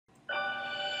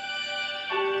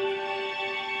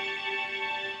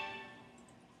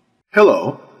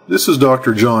Hello, this is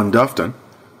Dr. John Dufton,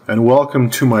 and welcome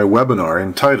to my webinar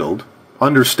entitled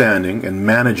Understanding and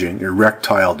Managing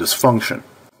Erectile Dysfunction,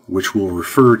 which we'll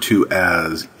refer to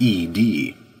as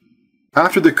ED.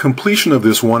 After the completion of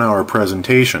this 1-hour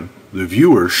presentation, the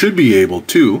viewer should be able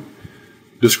to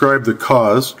describe the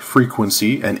cause,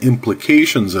 frequency, and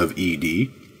implications of ED,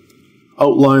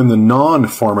 outline the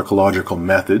non-pharmacological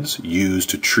methods used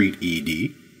to treat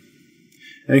ED,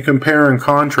 and compare and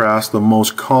contrast the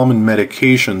most common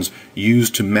medications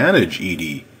used to manage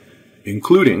ED,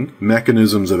 including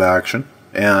mechanisms of action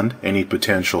and any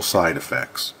potential side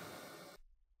effects.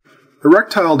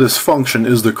 Erectile dysfunction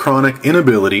is the chronic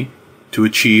inability to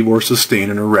achieve or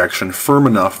sustain an erection firm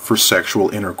enough for sexual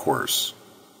intercourse.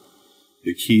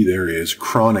 The key there is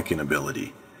chronic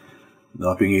inability.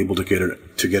 Not being able to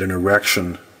get an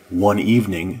erection one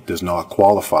evening does not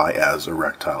qualify as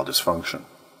erectile dysfunction.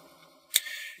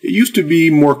 It used to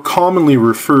be more commonly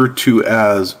referred to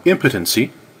as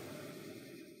impotency,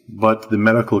 but the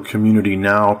medical community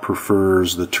now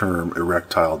prefers the term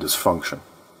erectile dysfunction.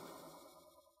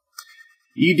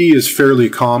 ED is fairly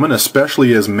common,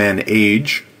 especially as men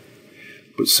age,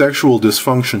 but sexual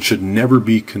dysfunction should never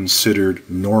be considered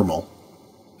normal,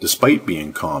 despite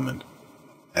being common,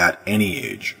 at any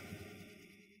age.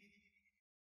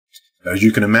 As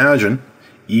you can imagine,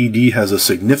 ED has a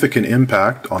significant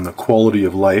impact on the quality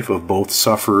of life of both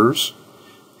sufferers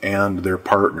and their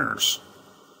partners.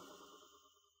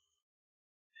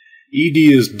 ED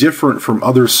is different from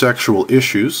other sexual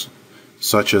issues,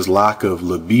 such as lack of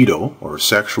libido or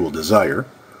sexual desire,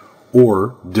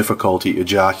 or difficulty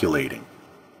ejaculating.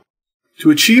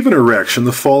 To achieve an erection,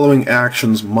 the following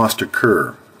actions must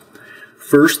occur.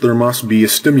 First, there must be a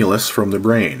stimulus from the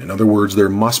brain. In other words, there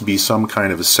must be some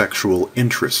kind of a sexual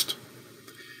interest.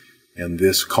 And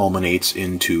this culminates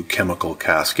into chemical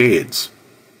cascades.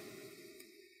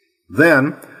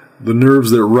 Then, the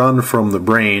nerves that run from the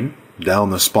brain down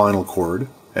the spinal cord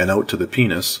and out to the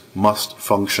penis must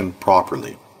function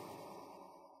properly.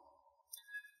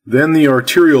 Then the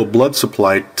arterial blood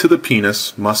supply to the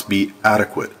penis must be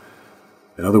adequate.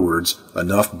 In other words,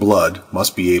 enough blood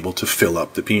must be able to fill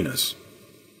up the penis.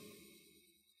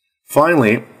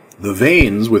 Finally, the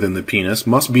veins within the penis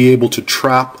must be able to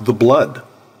trap the blood,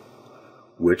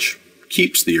 which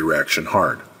keeps the erection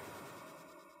hard.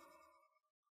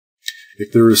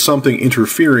 If there is something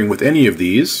interfering with any of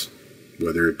these,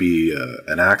 whether it be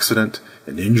an accident,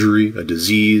 an injury, a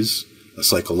disease, a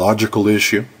psychological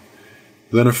issue,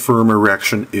 then a firm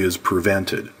erection is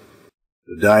prevented.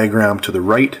 The diagram to the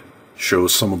right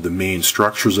shows some of the main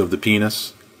structures of the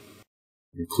penis,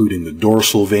 including the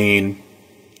dorsal vein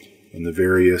and the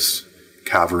various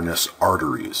cavernous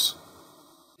arteries.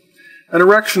 An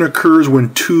erection occurs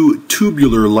when two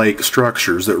tubular-like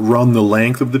structures that run the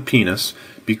length of the penis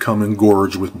become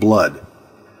engorged with blood.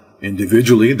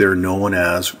 Individually, they're known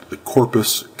as the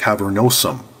corpus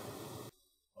cavernosum.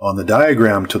 On the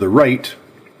diagram to the right,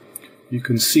 you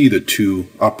can see the two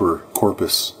upper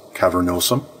corpus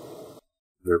cavernosum.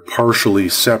 They're partially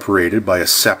separated by a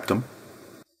septum,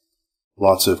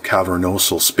 lots of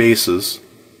cavernosal spaces,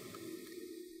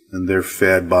 and they're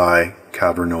fed by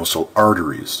cavernosal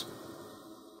arteries.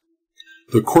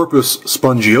 The corpus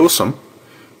spongiosum,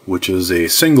 which is a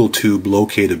single tube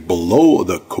located below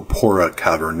the corpora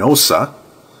cavernosa,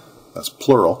 that's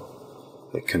plural,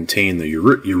 that contain the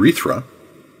urethra,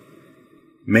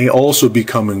 may also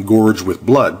become engorged with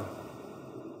blood,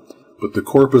 but the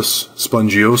corpus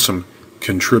spongiosum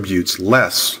contributes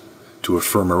less to a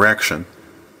firm erection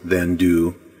than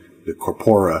do the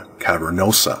corpora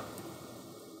cavernosa.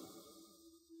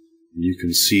 You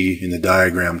can see in the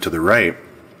diagram to the right,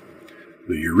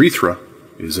 the urethra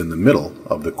is in the middle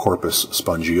of the corpus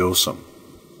spongiosum.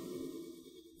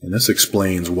 And this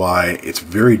explains why it's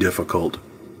very difficult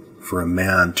for a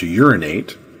man to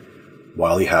urinate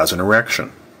while he has an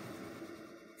erection.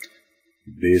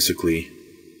 It basically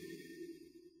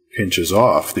pinches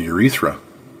off the urethra.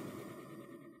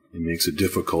 It makes it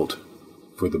difficult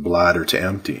for the bladder to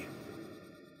empty.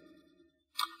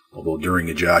 Although during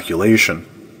ejaculation,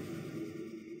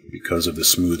 because of the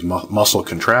smooth muscle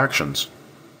contractions,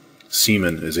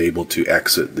 semen is able to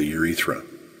exit the urethra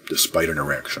despite an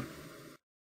erection.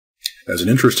 As an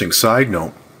interesting side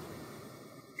note,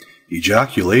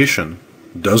 ejaculation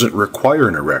doesn't require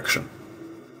an erection.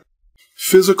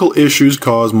 Physical issues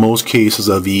cause most cases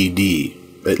of ED,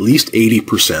 at least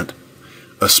 80%,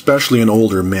 especially in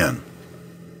older men.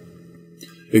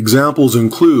 Examples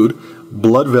include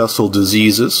blood vessel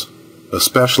diseases,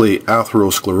 especially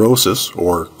atherosclerosis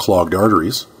or clogged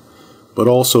arteries, but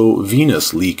also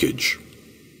venous leakage,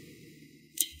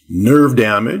 nerve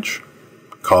damage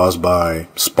caused by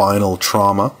spinal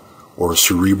trauma or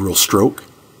cerebral stroke,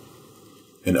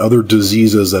 and other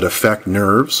diseases that affect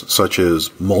nerves, such as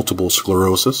multiple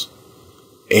sclerosis,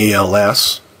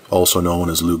 ALS, also known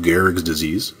as Lou Gehrig's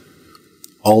disease,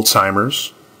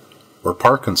 Alzheimer's, or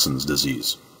Parkinson's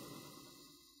disease.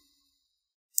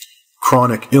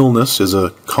 Chronic illness is a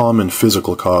common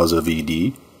physical cause of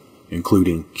ED,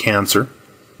 including cancer,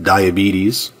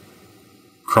 diabetes,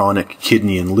 chronic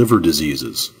kidney and liver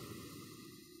diseases.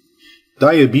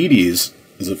 Diabetes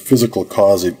is a physical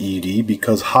cause of ED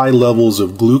because high levels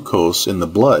of glucose in the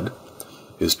blood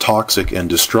is toxic and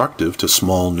destructive to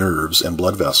small nerves and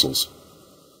blood vessels.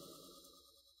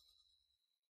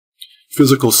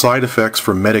 Physical side effects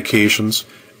from medications,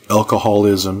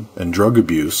 alcoholism, and drug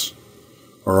abuse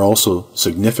are also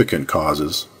significant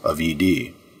causes of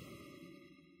ED.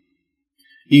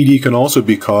 ED can also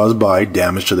be caused by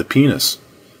damage to the penis,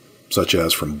 such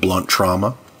as from blunt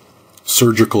trauma,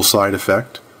 surgical side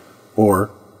effect,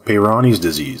 or Peyronie's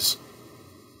disease,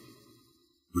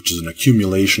 which is an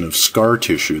accumulation of scar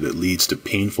tissue that leads to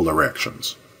painful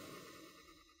erections.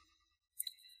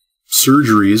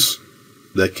 Surgeries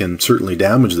that can certainly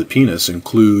damage the penis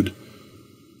include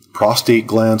prostate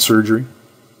gland surgery,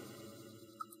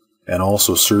 and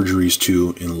also surgeries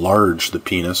to enlarge the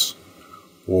penis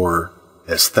or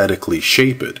aesthetically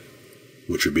shape it,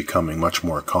 which are becoming much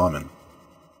more common.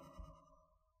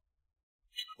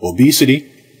 Obesity,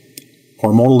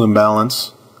 hormonal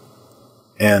imbalance,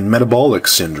 and metabolic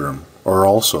syndrome are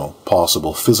also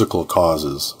possible physical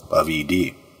causes of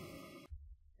ED.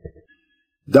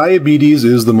 Diabetes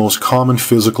is the most common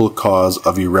physical cause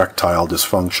of erectile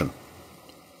dysfunction.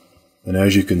 And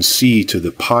as you can see to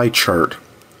the pie chart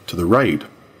to the right,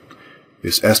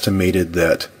 it's estimated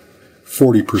that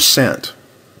 40%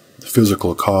 the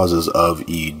physical causes of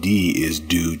ED is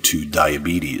due to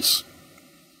diabetes.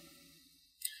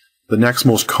 The next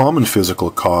most common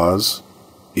physical cause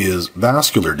is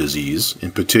vascular disease,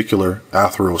 in particular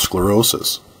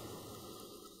atherosclerosis.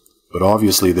 But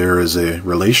obviously there is a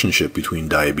relationship between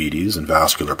diabetes and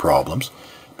vascular problems,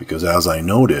 because as I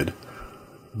noted,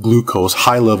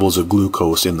 high levels of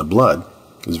glucose in the blood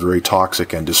is very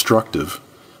toxic and destructive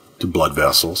to blood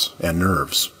vessels and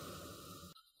nerves.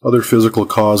 Other physical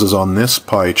causes on this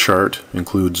pie chart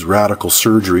includes radical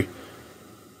surgery.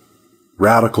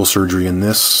 Radical surgery in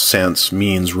this sense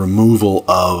means removal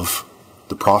of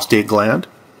the prostate gland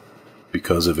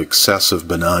because of excessive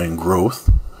benign growth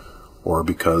or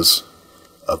because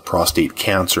of prostate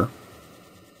cancer.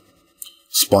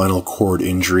 Spinal cord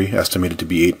injury, estimated to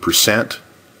be 8%.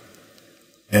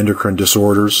 Endocrine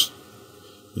disorders,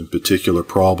 in particular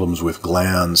problems with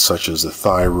glands such as the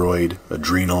thyroid,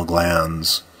 adrenal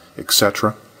glands,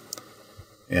 etc.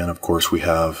 And of course we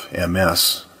have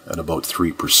MS at about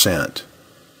 3%,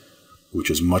 which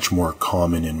is much more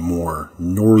common in more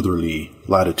northerly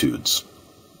latitudes.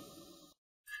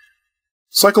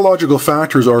 Psychological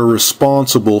factors are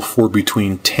responsible for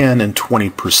between 10 and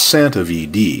 20% of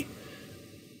ED,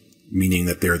 meaning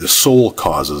that they're the sole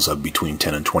causes of between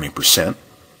 10 and 20%,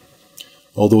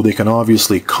 although they can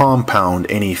obviously compound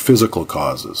any physical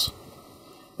causes.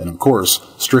 And of course,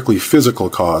 strictly physical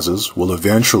causes will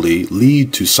eventually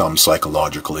lead to some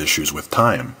psychological issues with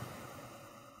time.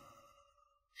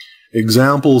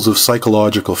 Examples of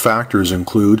psychological factors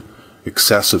include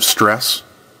excessive stress,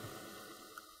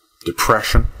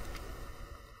 depression,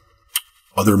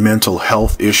 other mental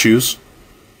health issues,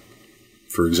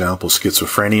 for example,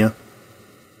 schizophrenia,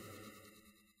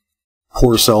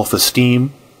 poor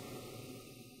self-esteem,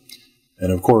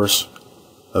 and of course,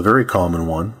 a very common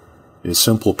one is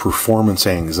simple performance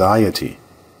anxiety.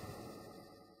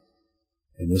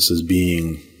 And this is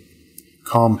being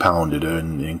compounded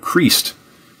and increased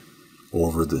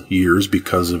over the years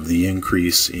because of the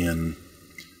increase in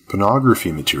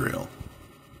pornography material.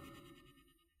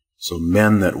 So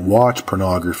men that watch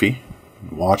pornography,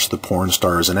 watch the porn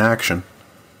stars in action,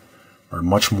 are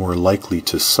much more likely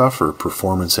to suffer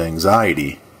performance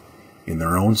anxiety in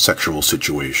their own sexual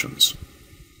situations.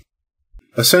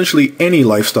 Essentially, any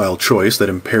lifestyle choice that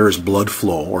impairs blood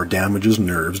flow or damages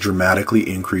nerves dramatically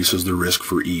increases the risk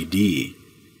for ED. The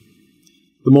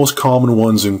most common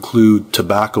ones include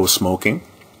tobacco smoking.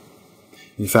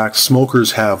 In fact,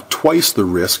 smokers have twice the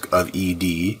risk of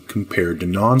ED compared to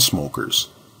non-smokers.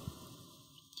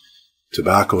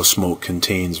 Tobacco smoke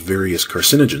contains various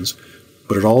carcinogens,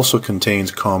 but it also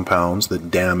contains compounds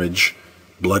that damage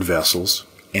blood vessels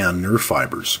and nerve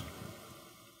fibers.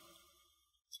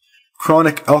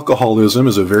 Chronic alcoholism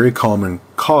is a very common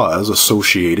cause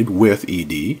associated with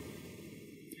ED,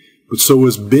 but so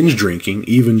is binge drinking,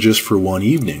 even just for one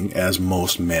evening, as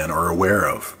most men are aware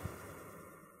of.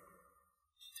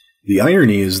 The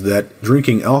irony is that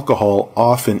drinking alcohol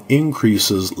often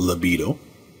increases libido,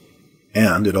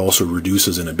 and it also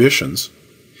reduces inhibitions,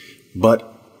 but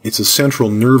it's a central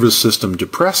nervous system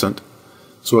depressant,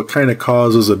 so it kind of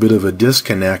causes a bit of a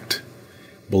disconnect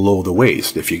below the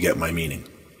waist, if you get my meaning.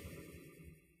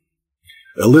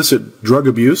 Illicit drug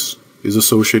abuse is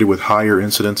associated with higher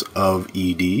incidence of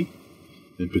ED,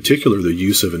 in particular the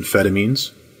use of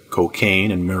amphetamines,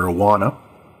 cocaine, and marijuana.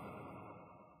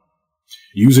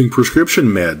 Using prescription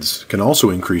meds can also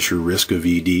increase your risk of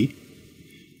ED,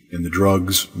 and the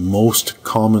drugs most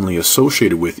commonly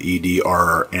associated with ED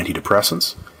are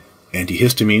antidepressants,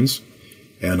 antihistamines,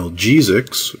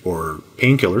 analgesics or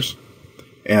painkillers,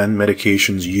 and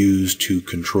medications used to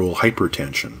control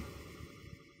hypertension.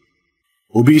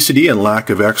 Obesity and lack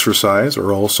of exercise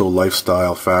are also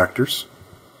lifestyle factors,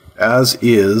 as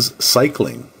is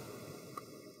cycling.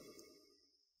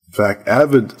 In fact,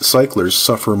 avid cyclers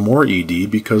suffer more ED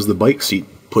because the bike seat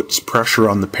puts pressure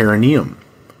on the perineum,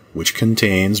 which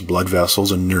contains blood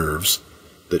vessels and nerves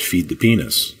that feed the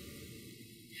penis.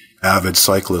 Avid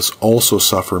cyclists also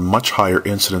suffer much higher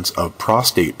incidence of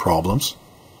prostate problems,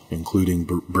 including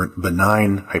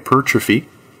benign hypertrophy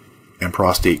and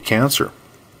prostate cancer.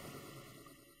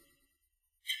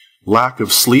 Lack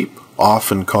of sleep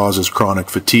often causes chronic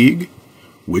fatigue,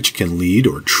 which can lead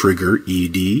or trigger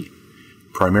ED,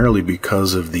 primarily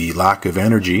because of the lack of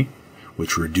energy,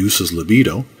 which reduces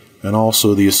libido, and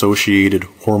also the associated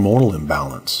hormonal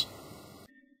imbalance.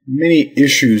 Many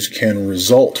issues can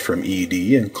result from ED,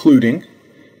 including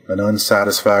an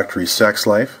unsatisfactory sex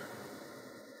life,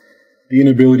 the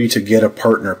inability to get a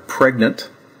partner pregnant,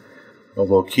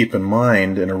 although keep in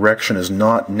mind an erection is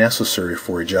not necessary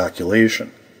for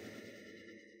ejaculation.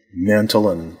 Mental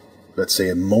and, let's say,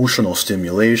 emotional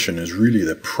stimulation is really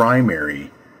the primary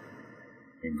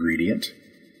ingredient.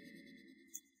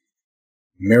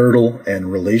 Marital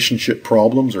and relationship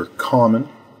problems are common.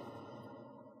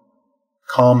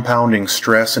 Compounding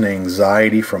stress and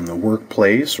anxiety from the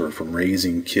workplace or from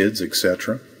raising kids,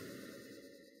 etc.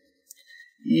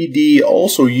 ED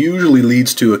also usually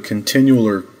leads to a continual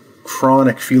or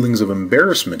chronic feelings of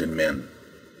embarrassment in men,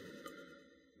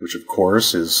 which of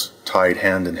course is tied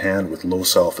hand in hand with low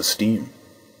self-esteem.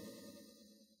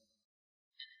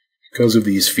 Because of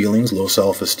these feelings, low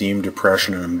self-esteem,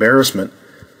 depression, and embarrassment,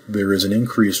 there is an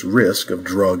increased risk of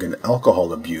drug and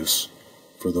alcohol abuse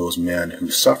for those men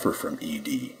who suffer from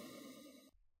ED.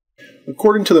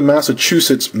 According to the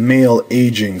Massachusetts Male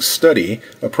Aging Study,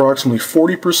 approximately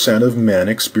 40% of men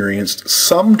experienced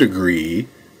some degree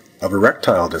of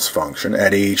erectile dysfunction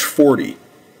at age 40.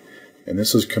 And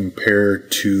this is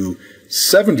compared to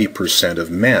 70%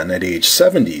 of men at age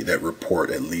 70 that report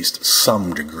at least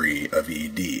some degree of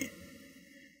ED.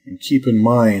 And keep in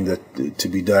mind that to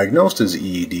be diagnosed as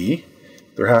ED,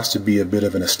 there has to be a bit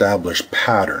of an established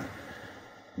pattern,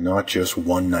 not just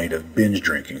one night of binge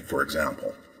drinking, for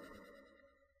example.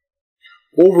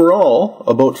 Overall,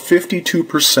 about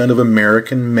 52% of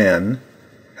American men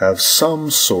have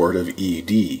some sort of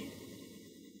ED. You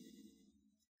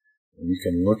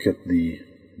can look at the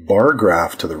bar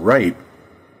graph to the right.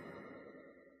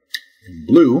 In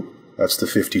blue, that's the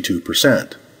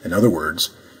 52%. In other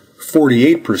words,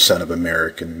 48% of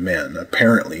American men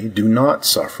apparently do not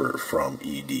suffer from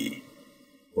ED,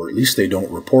 or at least they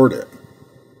don't report it.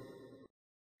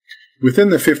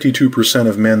 Within the 52%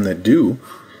 of men that do,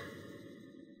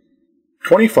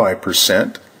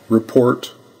 25%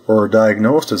 report or are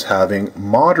diagnosed as having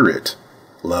moderate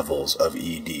levels of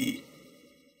ED.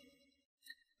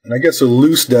 And I guess a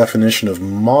loose definition of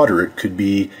moderate could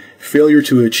be failure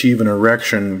to achieve an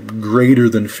erection greater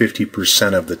than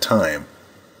 50% of the time,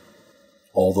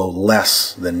 although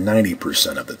less than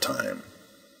 90% of the time.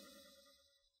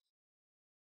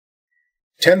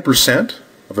 10%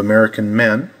 of American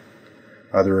men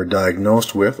either are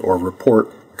diagnosed with or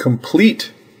report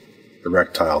complete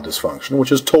erectile dysfunction,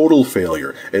 which is total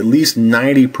failure, at least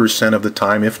 90% of the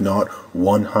time, if not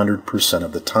 100%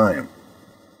 of the time.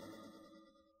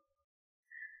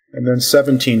 And then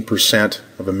 17%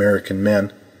 of American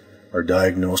men are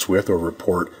diagnosed with or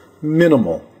report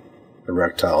minimal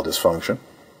erectile dysfunction.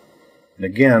 And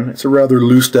again, it's a rather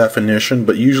loose definition,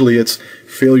 but usually it's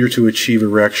failure to achieve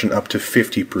erection up to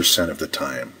 50% of the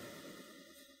time.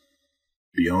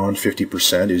 Beyond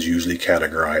 50% is usually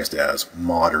categorized as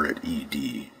moderate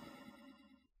ED.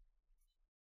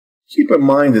 Keep in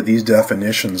mind that these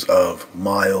definitions of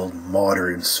mild,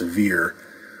 moderate, and severe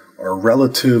are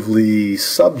relatively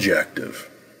subjective,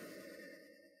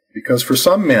 because for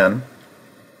some men,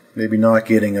 maybe not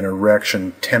getting an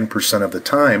erection 10% of the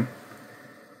time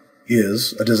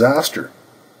is a disaster.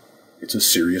 It's a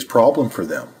serious problem for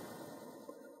them.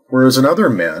 Whereas in other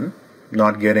men,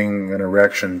 not getting an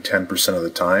erection 10% of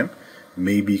the time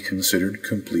may be considered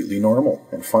completely normal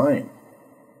and fine.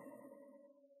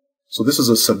 So this is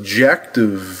a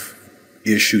subjective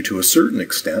issue to a certain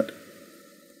extent,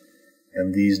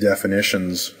 and these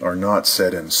definitions are not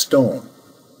set in stone.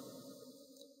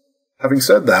 Having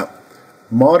said that,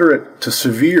 moderate to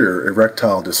severe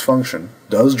erectile dysfunction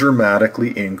does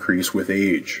dramatically increase with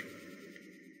age.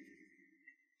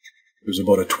 There's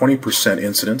about a 20%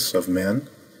 incidence of men,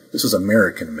 this is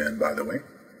American men by the way,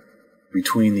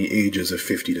 between the ages of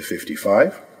 50 to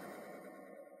 55.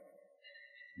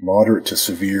 Moderate to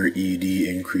severe ED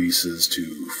increases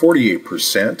to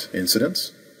 48%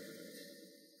 incidence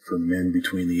for men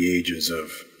between the ages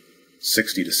of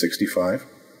 60 to 65.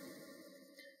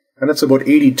 And it's about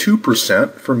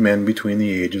 82% for men between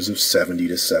the ages of 70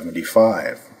 to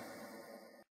 75.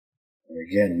 And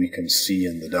again, we can see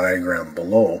in the diagram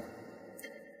below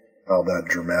how that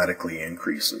dramatically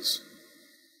increases.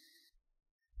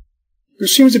 There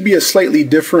seems to be a slightly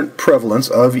different prevalence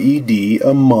of ED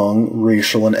among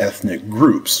racial and ethnic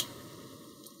groups.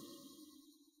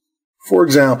 For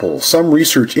example, some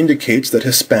research indicates that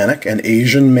Hispanic and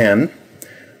Asian men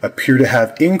appear to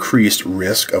have increased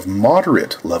risk of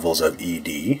moderate levels of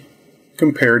ED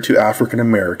compared to African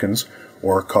Americans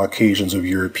or Caucasians of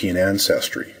European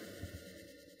ancestry.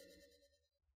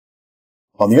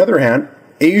 On the other hand,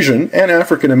 Asian and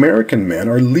African American men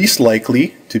are least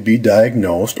likely to be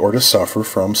diagnosed or to suffer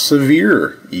from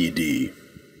severe ED.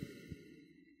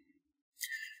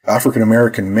 African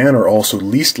American men are also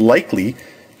least likely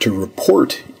to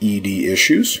report ED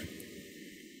issues,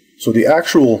 so the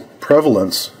actual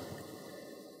prevalence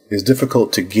is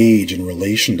difficult to gauge in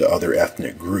relation to other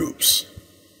ethnic groups.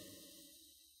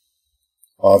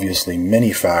 Obviously,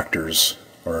 many factors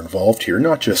are involved here,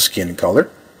 not just skin color.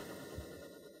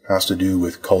 It has to do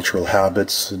with cultural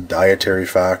habits, dietary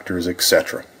factors,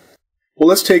 etc. Well,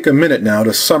 let's take a minute now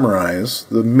to summarize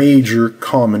the major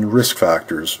common risk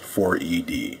factors for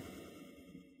ED.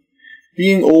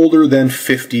 Being older than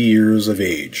 50 years of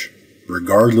age,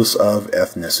 regardless of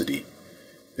ethnicity,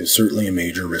 is certainly a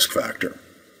major risk factor.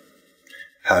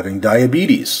 Having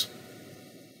diabetes,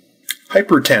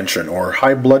 hypertension or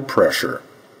high blood pressure,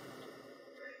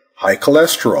 high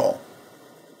cholesterol,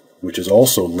 which is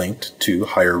also linked to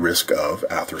higher risk of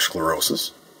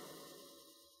atherosclerosis,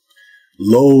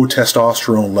 low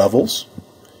testosterone levels,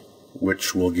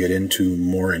 which we'll get into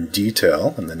more in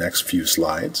detail in the next few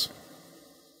slides.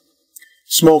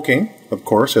 Smoking, of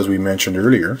course, as we mentioned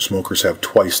earlier, smokers have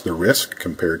twice the risk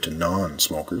compared to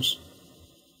non-smokers.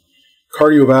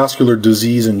 Cardiovascular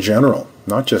disease in general,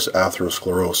 not just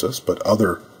atherosclerosis, but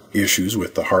other issues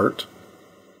with the heart.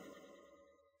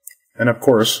 And of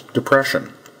course,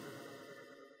 depression.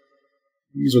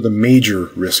 These are the major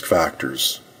risk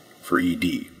factors for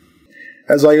ED.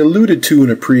 As I alluded to in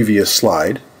a previous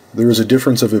slide, there is a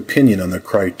difference of opinion on the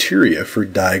criteria for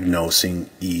diagnosing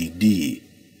ED.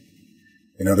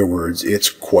 In other words, it's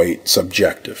quite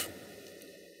subjective.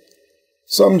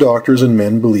 Some doctors and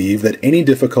men believe that any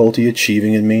difficulty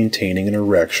achieving and maintaining an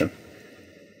erection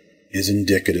is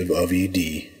indicative of ED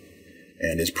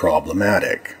and is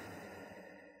problematic.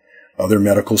 Other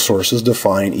medical sources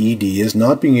define ED as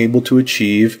not being able to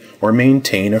achieve or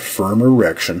maintain a firm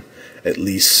erection at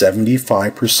least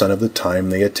 75% of the time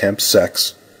they attempt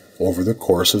sex over the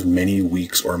course of many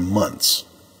weeks or months.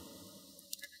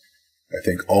 I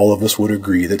think all of us would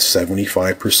agree that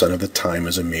 75% of the time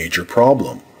is a major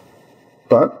problem.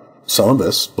 But some of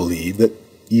us believe that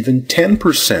even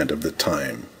 10% of the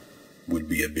time would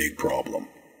be a big problem.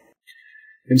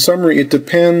 In summary, it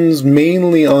depends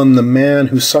mainly on the man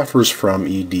who suffers from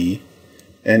ED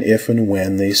and if and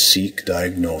when they seek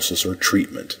diagnosis or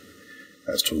treatment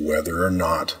as to whether or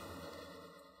not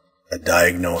a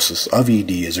diagnosis of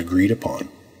ED is agreed upon.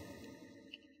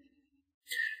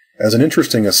 As an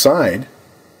interesting aside,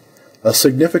 a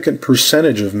significant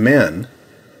percentage of men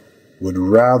would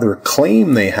rather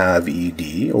claim they have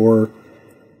ED or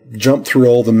jump through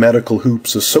all the medical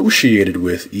hoops associated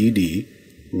with ED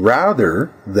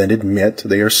rather than admit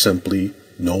they are simply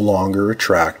no longer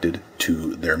attracted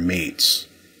to their mates.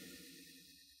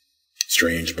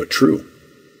 Strange but true.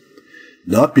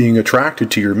 Not being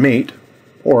attracted to your mate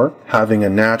or having a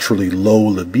naturally low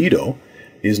libido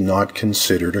is not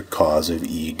considered a cause of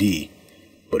ED,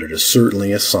 but it is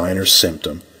certainly a sign or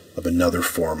symptom of another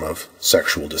form of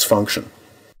sexual dysfunction.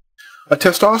 A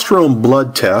testosterone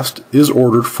blood test is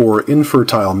ordered for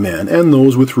infertile men and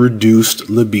those with reduced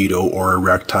libido or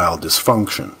erectile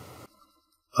dysfunction.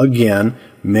 Again,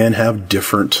 men have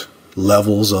different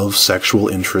levels of sexual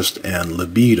interest and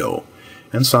libido,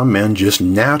 and some men just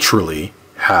naturally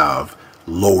have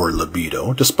lower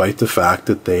libido, despite the fact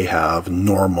that they have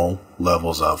normal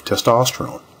levels of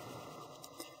testosterone.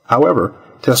 However,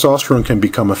 testosterone can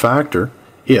become a factor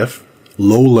if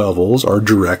low levels are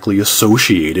directly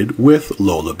associated with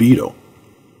low libido.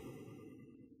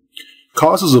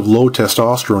 Causes of low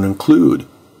testosterone include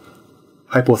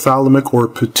hypothalamic or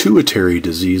pituitary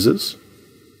diseases,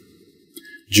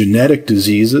 genetic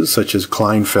diseases such as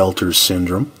Klinefelter's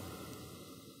syndrome,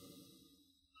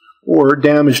 or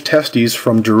damaged testes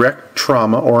from direct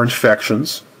trauma or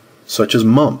infections such as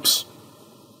mumps.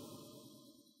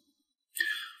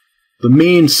 The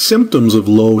main symptoms of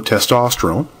low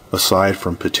testosterone, aside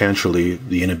from potentially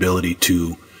the inability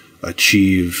to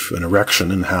achieve an erection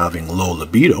and having low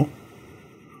libido,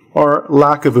 are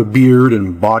lack of a beard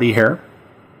and body hair,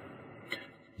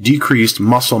 decreased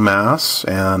muscle mass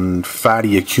and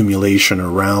fatty accumulation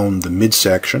around the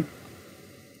midsection,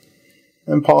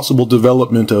 and possible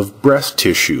development of breast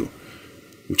tissue,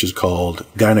 which is called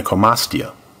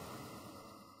gynecomastia.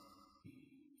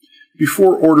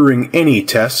 Before ordering any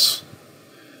tests,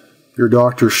 your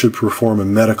doctor should perform a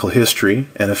medical history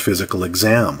and a physical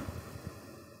exam.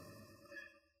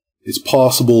 It's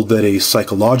possible that a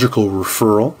psychological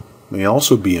referral may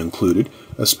also be included,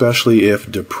 especially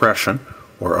if depression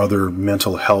or other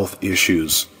mental health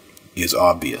issues is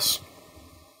obvious.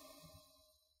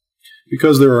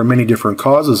 Because there are many different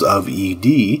causes of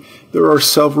ED, there are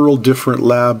several different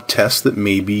lab tests that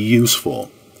may be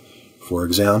useful. For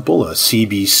example, a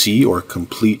CBC or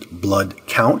complete blood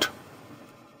count,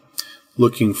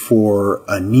 looking for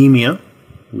anemia,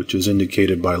 which is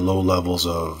indicated by low levels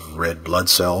of red blood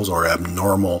cells or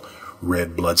abnormal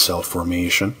red blood cell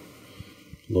formation,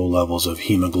 low levels of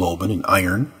hemoglobin and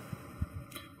iron,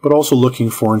 but also looking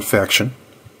for infection,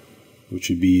 which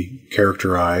would be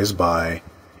characterized by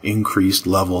increased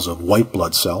levels of white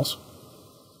blood cells.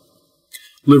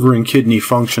 Liver and kidney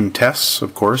function tests,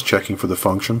 of course, checking for the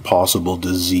function, possible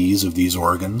disease of these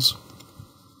organs.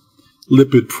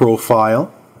 Lipid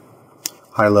profile,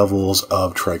 high levels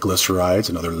of triglycerides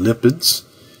and other lipids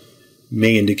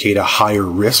may indicate a higher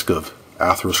risk of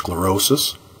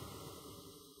atherosclerosis.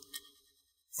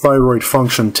 Thyroid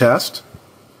function test.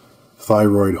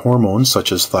 Thyroid hormones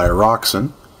such as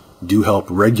thyroxine do help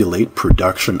regulate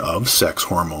production of sex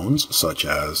hormones such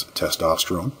as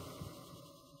testosterone.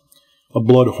 A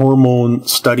blood hormone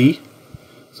study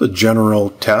is a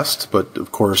general test, but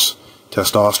of course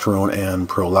testosterone and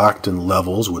prolactin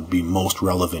levels would be most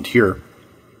relevant here.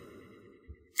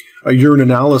 A urine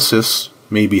analysis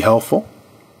may be helpful.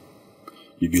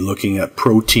 You'd be looking at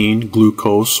protein,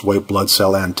 glucose, white blood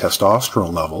cell, and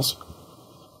testosterone levels.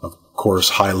 Of course,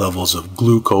 high levels of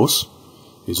glucose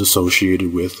is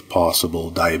associated with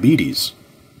possible diabetes.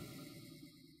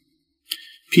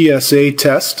 PSA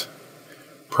test,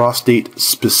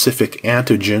 prostate-specific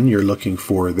antigen you're looking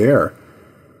for there,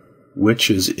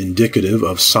 which is indicative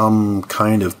of some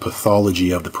kind of pathology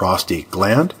of the prostate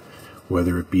gland,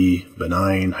 whether it be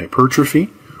benign hypertrophy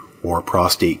or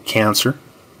prostate cancer.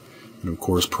 And of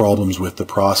course, problems with the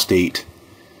prostate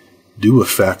do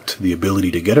affect the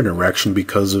ability to get an erection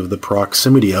because of the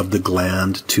proximity of the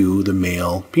gland to the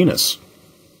male penis.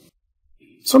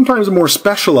 Sometimes more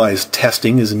specialized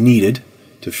testing is needed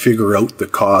to figure out the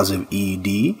cause of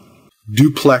ED.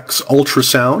 Duplex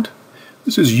ultrasound.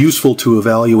 This is useful to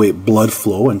evaluate blood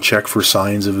flow and check for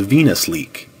signs of a venous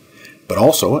leak, but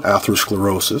also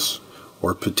atherosclerosis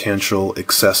or potential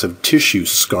excessive tissue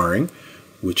scarring,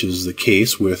 which is the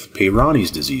case with Peyronie's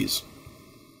disease.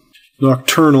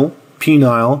 Nocturnal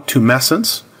penile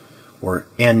tumescence, or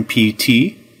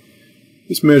NPT.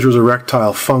 This measures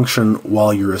erectile function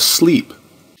while you're asleep.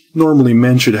 Normally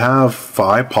men should have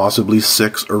 5, possibly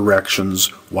 6 erections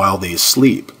while they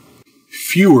sleep.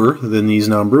 Fewer than these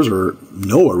numbers, or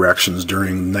no erections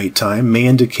during nighttime, may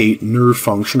indicate nerve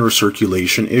function or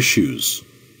circulation issues.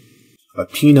 A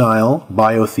penile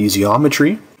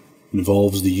biothesiometry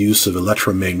involves the use of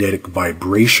electromagnetic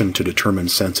vibration to determine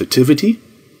sensitivity.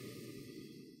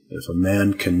 If a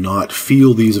man cannot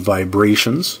feel these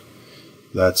vibrations,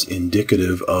 that's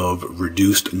indicative of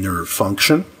reduced nerve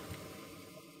function.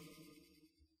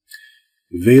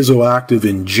 Vasoactive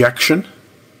injection.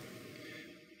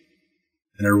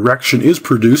 An erection is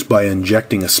produced by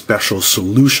injecting a special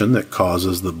solution that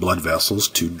causes the blood vessels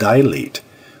to dilate,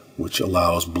 which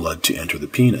allows blood to enter the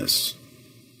penis.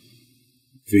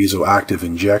 Vasoactive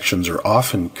injections are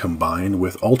often combined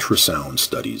with ultrasound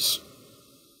studies.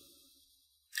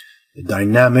 The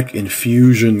dynamic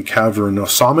infusion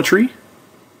cavernosometry.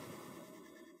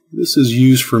 This is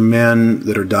used for men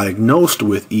that are diagnosed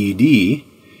with ED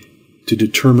to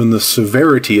determine the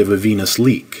severity of a venous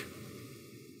leak.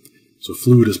 So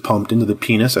fluid is pumped into the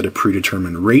penis at a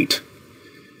predetermined rate,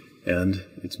 and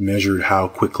it's measured how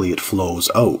quickly it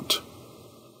flows out.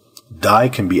 Dye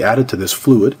can be added to this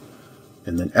fluid,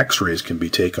 and then x-rays can be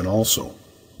taken also.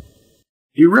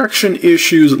 Erection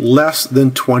issues less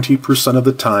than 20% of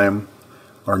the time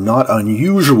are not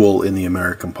unusual in the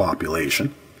American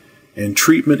population, and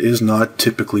treatment is not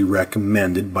typically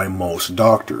recommended by most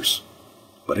doctors.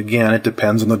 But again, it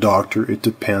depends on the doctor, it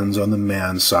depends on the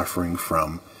man suffering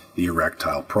from the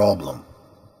erectile problem.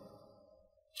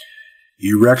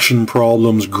 Erection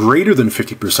problems greater than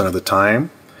 50% of the time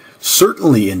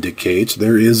certainly indicates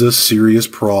there is a serious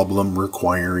problem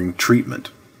requiring treatment.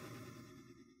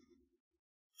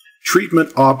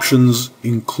 Treatment options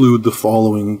include the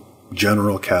following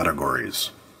general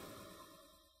categories.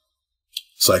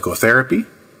 Psychotherapy,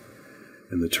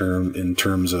 in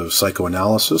terms of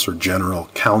psychoanalysis or general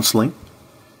counseling.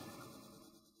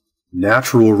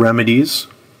 Natural remedies,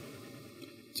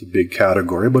 it's a big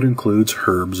category, but includes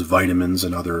herbs, vitamins,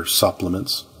 and other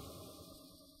supplements.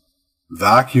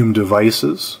 Vacuum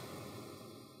devices,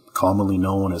 commonly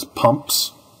known as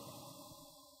pumps.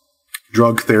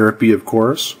 Drug therapy, of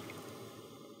course.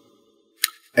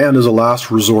 And as a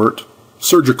last resort,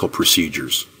 surgical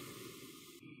procedures.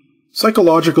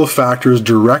 Psychological factors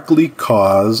directly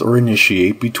cause or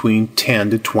initiate between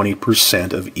 10 to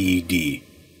 20% of ED.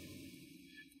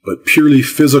 But purely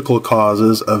physical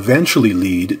causes eventually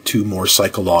lead to more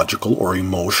psychological or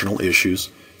emotional issues,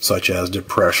 such as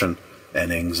depression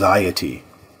and anxiety.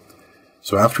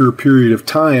 So after a period of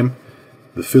time,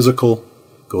 the physical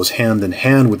goes hand in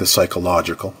hand with the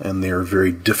psychological, and they are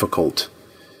very difficult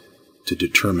to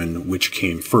determine which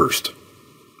came first.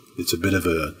 It's a bit of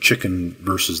a chicken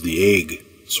versus the egg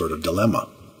sort of dilemma.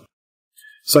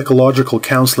 Psychological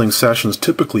counseling sessions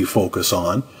typically focus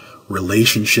on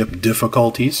relationship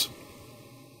difficulties,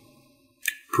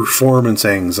 performance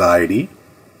anxiety,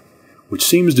 which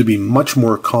seems to be much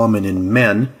more common in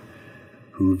men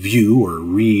who view or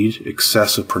read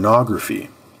excessive pornography,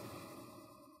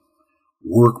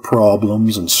 work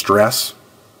problems and stress,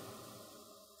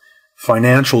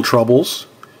 financial troubles,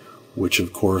 which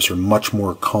of course are much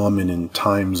more common in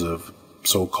times of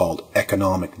so-called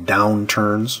economic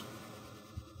downturns.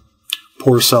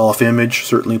 Poor self-image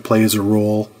certainly plays a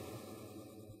role,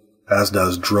 as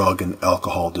does drug and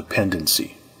alcohol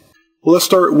dependency. Well, let's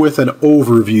start with an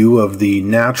overview of the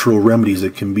natural remedies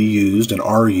that can be used and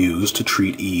are used to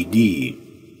treat ED.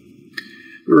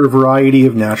 There are a variety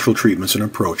of natural treatments and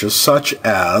approaches, such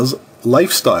as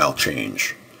lifestyle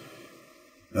change.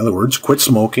 In other words, quit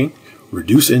smoking,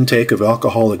 reduce intake of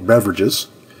alcoholic beverages.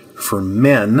 For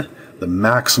men, the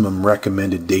maximum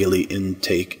recommended daily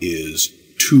intake is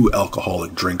 2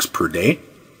 alcoholic drinks per day.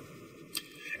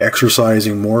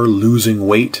 Exercising more, losing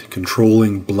weight,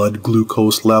 controlling blood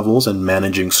glucose levels, and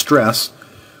managing stress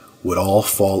would all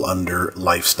fall under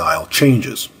lifestyle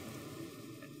changes.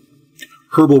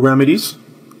 Herbal remedies.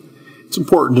 It's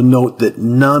important to note that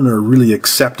none are really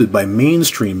accepted by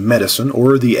mainstream medicine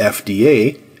or the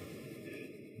FDA,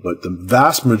 but the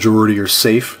vast majority are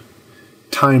safe,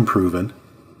 time-proven,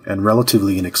 and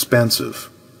relatively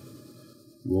inexpensive.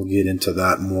 We'll get into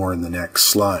that more in the next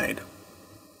slide.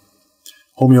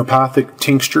 Homeopathic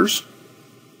tinctures.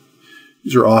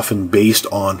 These are often based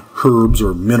on herbs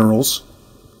or minerals.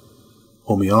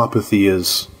 Homeopathy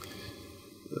is,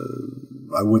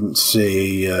 I wouldn't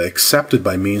say accepted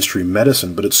by mainstream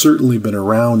medicine, but it's certainly been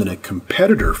around and a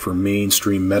competitor for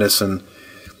mainstream medicine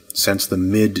since the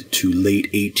mid to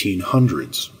late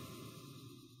 1800s.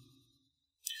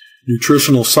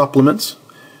 Nutritional supplements.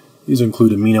 These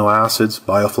include amino acids,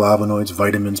 bioflavonoids,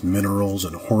 vitamins, minerals,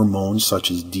 and hormones such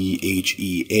as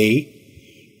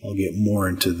DHEA. I'll get more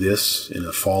into this in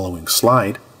a following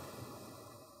slide.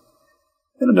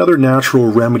 And another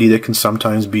natural remedy that can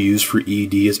sometimes be used for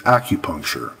ED is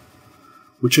acupuncture,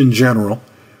 which in general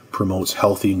promotes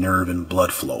healthy nerve and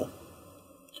blood flow,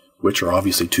 which are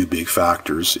obviously 2 big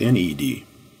factors in ED.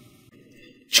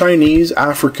 Chinese,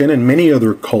 African, and many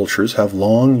other cultures have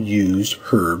long used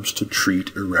herbs to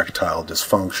treat erectile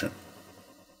dysfunction.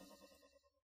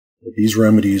 But these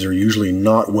remedies are usually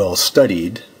not well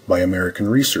studied by American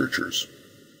researchers.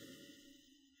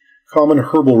 Common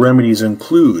herbal remedies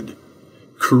include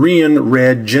Korean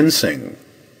red ginseng,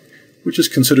 which is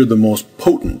considered the most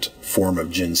potent form of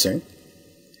ginseng.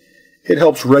 It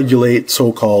helps regulate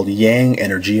so-called yang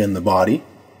energy in the body,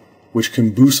 which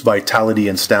can boost vitality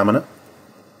and stamina,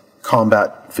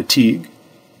 combat fatigue,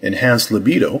 enhance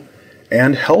libido,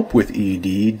 and help with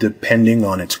ED depending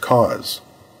on its cause.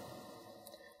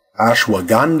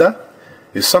 Ashwagandha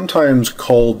is sometimes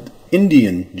called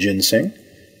Indian ginseng.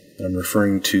 I'm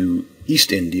referring to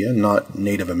East India, not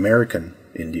Native American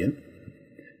Indian,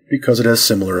 because it has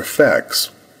similar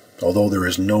effects, although there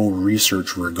is no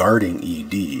research regarding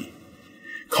ED.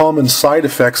 Common side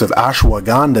effects of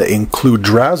ashwagandha include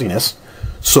drowsiness,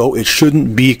 so it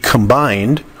shouldn't be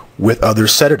combined with other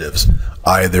sedatives,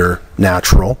 either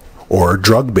natural or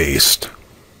drug-based.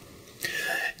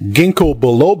 Ginkgo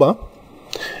biloba.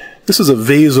 This is a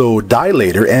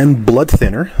vasodilator and blood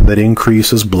thinner that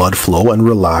increases blood flow and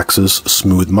relaxes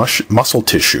smooth muscle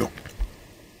tissue.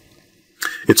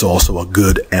 It's also a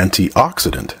good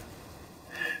antioxidant.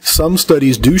 Some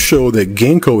studies do show that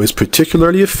ginkgo is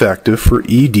particularly effective for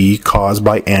ED caused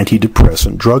by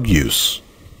antidepressant drug use.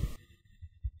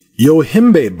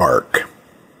 Yohimbe bark,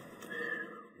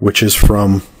 which is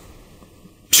from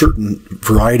certain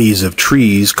varieties of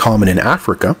trees common in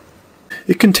Africa.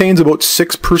 It contains about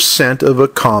 6% of a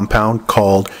compound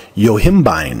called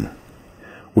yohimbine,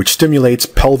 which stimulates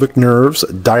pelvic nerves,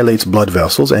 dilates blood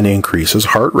vessels, and increases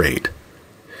heart rate.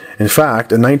 In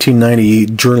fact, a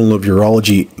 1998 Journal of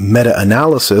Urology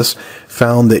meta-analysis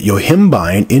found that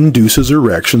yohimbine induces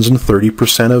erections in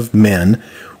 30% of men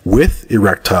with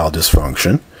erectile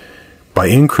dysfunction by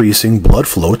increasing blood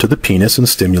flow to the penis and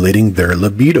stimulating their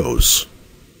libidos.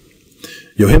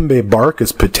 Yohimbe bark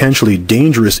is potentially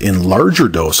dangerous in larger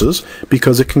doses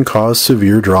because it can cause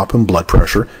severe drop in blood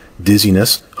pressure,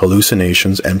 dizziness,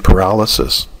 hallucinations, and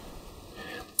paralysis.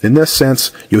 In this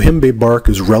sense, yohimbe bark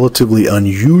is relatively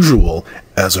unusual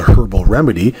as a herbal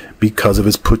remedy because of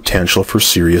its potential for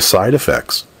serious side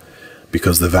effects,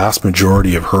 because the vast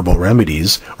majority of herbal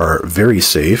remedies are very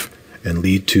safe and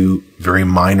lead to very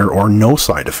minor or no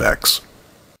side effects.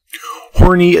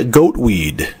 Horny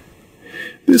goatweed.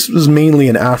 This is mainly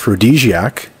an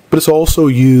aphrodisiac, but it's also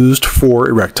used for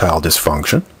erectile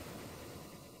dysfunction.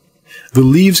 The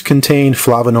leaves contain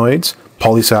flavonoids,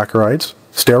 polysaccharides,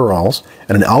 sterols,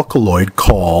 and an alkaloid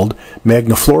called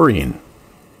magnaflorine.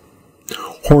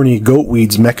 Horny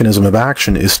goatweed's mechanism of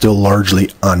action is still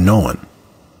largely unknown.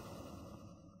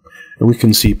 And we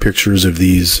can see pictures of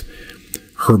these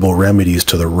herbal remedies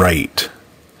to the right.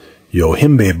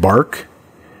 Yohimbe bark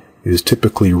is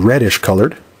typically reddish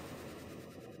colored,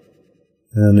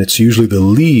 and it's usually the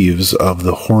leaves of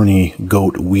the horny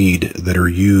goat weed that are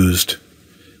used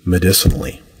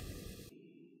medicinally.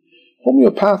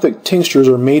 Homeopathic tinctures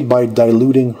are made by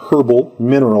diluting herbal,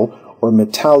 mineral, or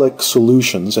metallic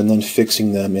solutions and then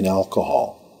fixing them in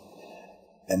alcohol.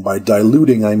 And by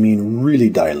diluting, I mean really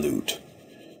dilute.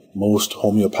 Most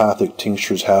homeopathic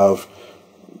tinctures have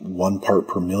 1 part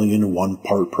per million, 1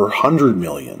 part per 100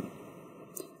 million.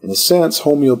 In a sense,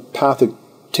 homeopathic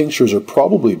tinctures are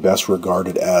probably best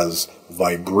regarded as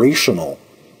vibrational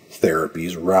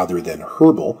therapies rather than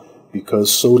herbal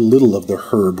because so little of the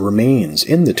herb remains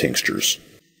in the tinctures.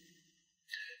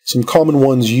 Some common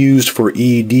ones used for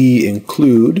ED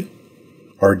include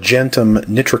Argentum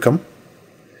nitricum.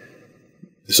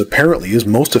 This apparently is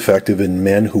most effective in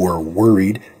men who are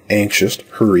worried, anxious,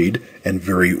 hurried, and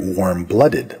very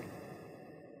warm-blooded.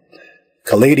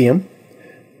 Caladium.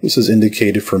 This is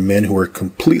indicated for men who are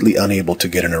completely unable to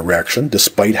get an erection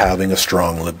despite having a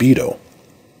strong libido.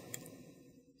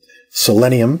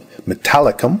 Selenium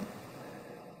metallicum.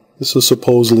 This is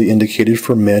supposedly indicated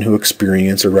for men who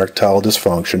experience erectile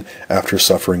dysfunction after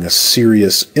suffering a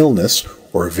serious illness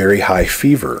or a very high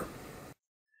fever.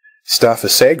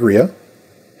 Staphysagria,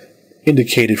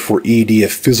 indicated for ED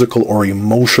if physical or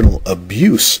emotional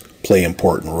abuse play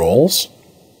important roles.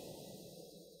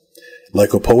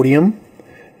 Lycopodium.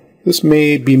 This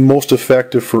may be most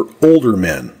effective for older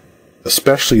men,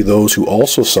 especially those who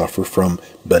also suffer from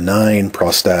benign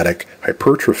prostatic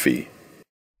hypertrophy.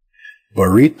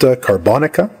 Varita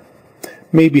carbonica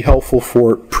may be helpful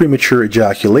for premature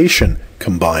ejaculation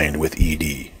combined with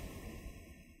ED.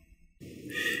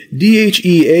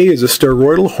 DHEA is a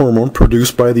steroidal hormone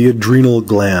produced by the adrenal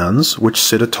glands which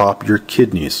sit atop your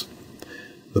kidneys.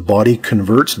 The body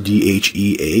converts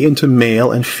DHEA into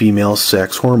male and female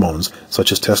sex hormones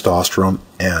such as testosterone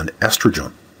and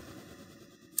estrogen.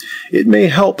 It may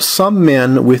help some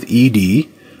men with ED,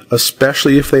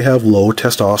 especially if they have low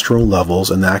testosterone levels,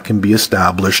 and that can be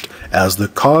established as the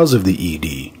cause of the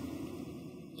ED.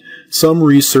 Some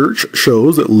research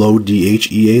shows that low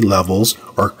DHEA levels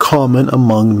are common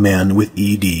among men with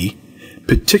ED,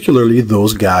 particularly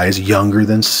those guys younger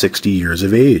than 60 years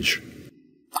of age.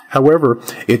 However,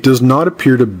 it does not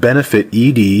appear to benefit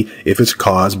ED if it's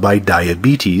caused by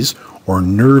diabetes or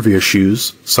nerve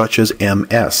issues such as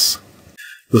MS.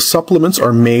 The supplements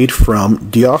are made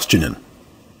from diosgenin,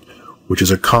 which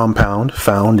is a compound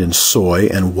found in soy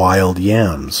and wild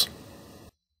yams.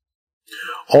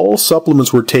 All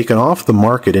supplements were taken off the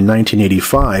market in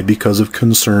 1985 because of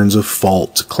concerns of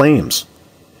false claims.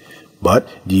 But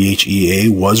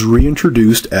DHEA was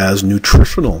reintroduced as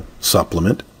nutritional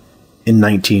supplement in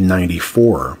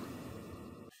 1994.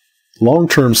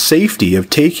 Long-term safety of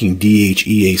taking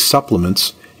DHEA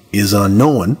supplements is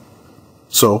unknown,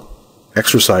 so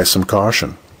exercise some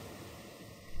caution.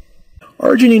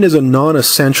 Arginine is a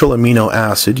non-essential amino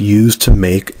acid used to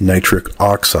make nitric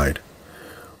oxide,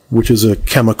 which is a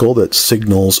chemical that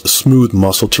signals smooth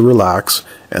muscle to relax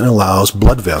and allows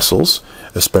blood vessels,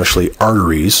 especially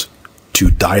arteries,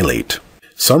 to dilate.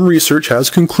 Some research has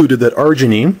concluded that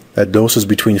arginine, at doses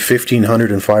between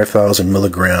 1,500 and 5,000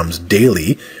 milligrams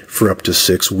daily for up to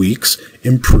 6 weeks,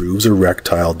 improves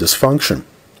erectile dysfunction,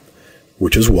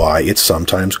 which is why it's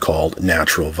sometimes called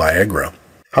natural Viagra.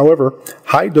 However,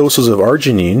 high doses of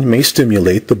arginine may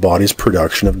stimulate the body's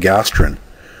production of gastrin,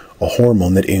 a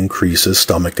hormone that increases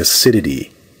stomach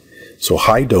acidity. So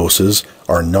high doses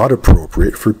are not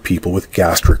appropriate for people with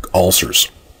gastric ulcers.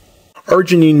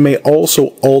 Arginine may also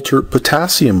alter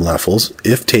potassium levels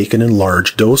if taken in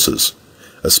large doses,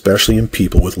 especially in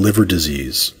people with liver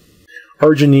disease.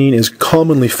 Arginine is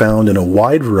commonly found in a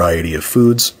wide variety of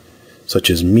foods, such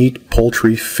as meat,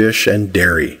 poultry, fish, and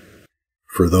dairy.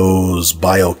 For those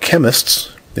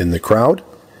biochemists in the crowd,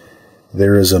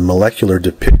 there is a molecular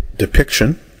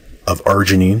depiction of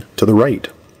arginine to the right.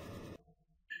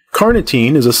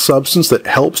 Carnitine is a substance that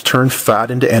helps turn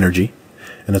fat into energy,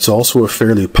 and it's also a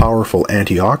fairly powerful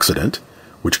antioxidant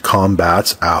which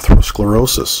combats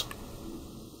atherosclerosis.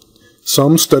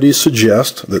 Some studies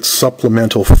suggest that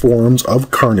supplemental forms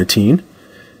of carnitine,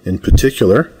 in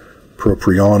particular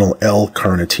propionyl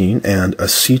L-carnitine and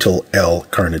acetyl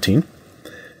L-carnitine,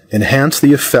 enhance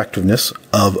the effectiveness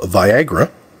of Viagra,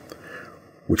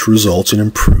 which results in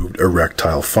improved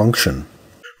erectile function.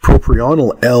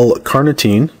 Propionyl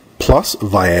L-carnitine plus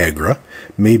Viagra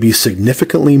may be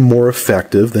significantly more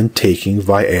effective than taking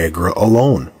Viagra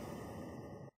alone.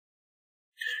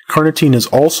 Carnitine is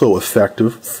also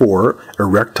effective for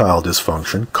erectile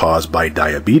dysfunction caused by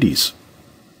diabetes.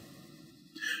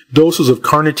 Doses of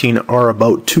carnitine are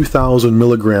about 2,000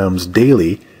 milligrams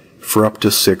daily for up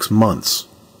to 6 months.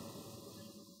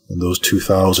 And those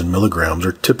 2,000 milligrams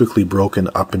are typically broken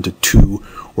up into 2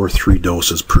 or 3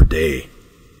 doses per day.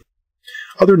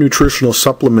 Other nutritional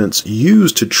supplements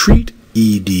used to treat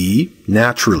ED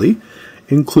naturally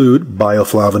include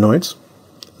bioflavonoids,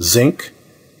 zinc,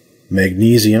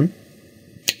 magnesium,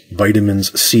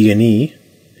 vitamins C and E,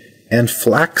 and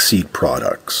flaxseed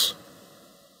products.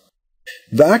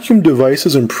 Vacuum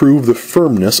devices improve the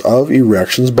firmness of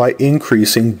erections by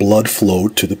increasing blood flow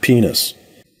to the penis.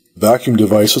 Vacuum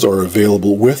devices are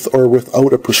available with or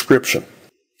without a prescription.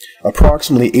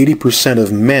 Approximately 80%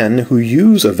 of men who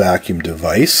use a vacuum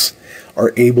device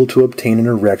are able to obtain an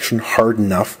erection hard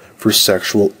enough for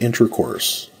sexual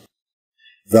intercourse.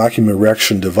 Vacuum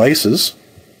erection devices,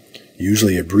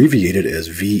 usually abbreviated as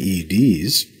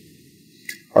VEDs,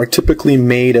 are typically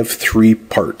made of 3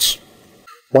 parts.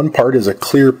 One part is a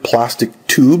clear plastic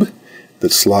tube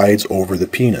that slides over the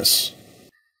penis.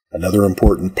 Another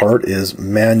important part is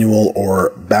manual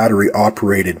or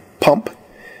battery-operated pump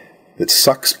that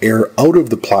sucks air out of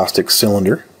the plastic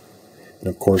cylinder, and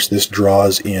of course this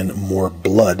draws in more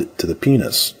blood to the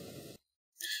penis.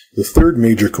 The third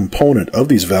major component of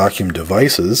these vacuum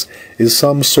devices is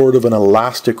some sort of an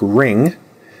elastic ring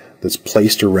that's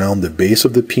placed around the base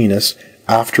of the penis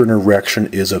after an erection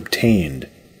is obtained,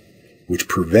 which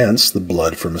prevents the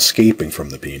blood from escaping from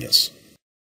the penis.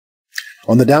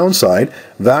 On the downside,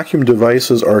 vacuum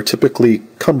devices are typically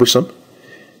cumbersome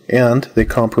and they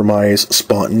compromise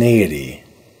spontaneity.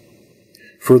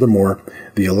 Furthermore,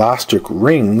 the elastic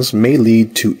rings may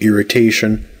lead to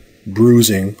irritation,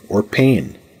 bruising, or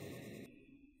pain.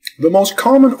 The most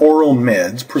common oral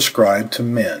meds prescribed to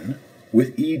men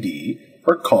with ED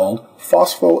are called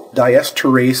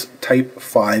phosphodiesterase type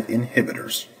 5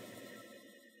 inhibitors,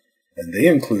 and they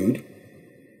include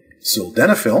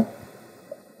sildenafil,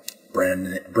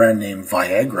 brand name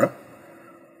Viagra,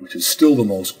 which is still the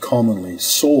most commonly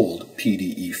sold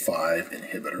PDE5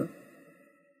 inhibitor,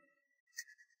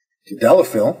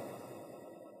 tadalafil,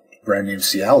 brand name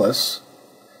Cialis,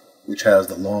 which has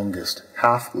the longest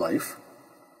half-life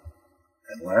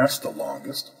and lasts the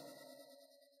longest,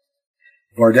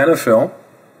 vardenafil,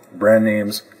 brand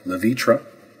names Levitra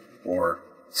or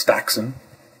Staxin,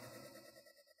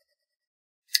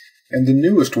 and the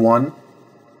newest one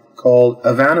called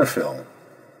Avanafil,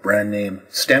 brand name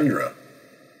Stendra,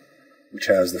 which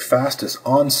has the fastest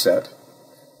onset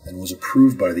and was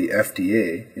approved by the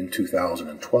FDA in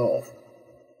 2012.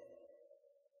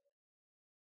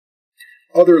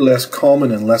 Other less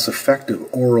common and less effective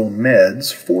oral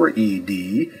meds for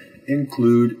ED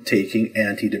include taking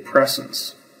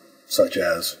antidepressants, such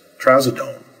as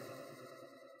trazodone.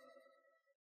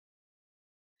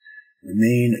 The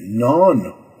main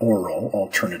non-oral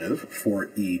alternative for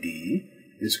ED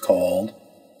is called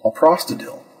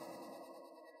alprostadil,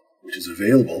 which is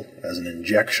available as an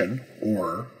injection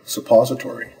or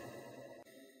suppository.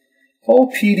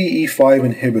 All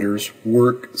PDE5 inhibitors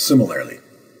work similarly.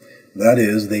 That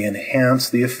is, they enhance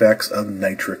the effects of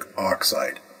nitric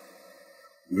oxide,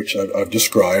 which I've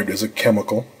described as a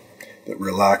chemical that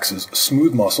relaxes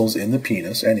smooth muscles in the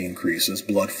penis and increases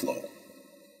blood flow.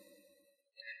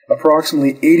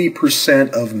 Approximately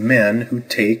 80% of men who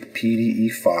take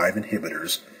PDE5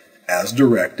 inhibitors as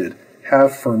directed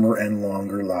have firmer and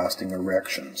longer lasting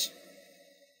erections.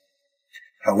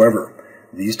 However,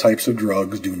 these types of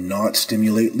drugs do not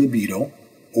stimulate libido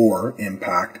or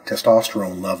impact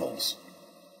testosterone levels.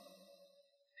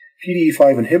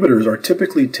 PDE5 inhibitors are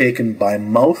typically taken by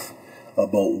mouth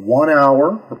about 1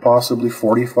 hour or possibly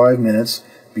 45 minutes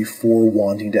before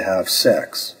wanting to have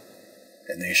sex,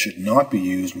 and they should not be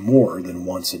used more than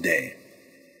once a day.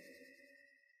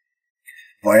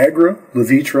 Viagra,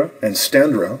 Levitra, and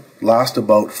Stendra last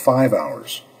about 5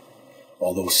 hours,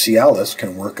 although Cialis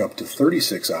can work up to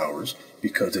 36 hours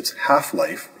because its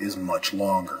half-life is much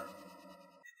longer.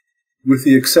 With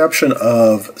the exception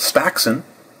of Staxin,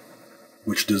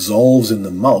 which dissolves in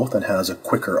the mouth and has a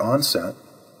quicker onset,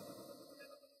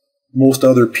 most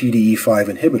other PDE5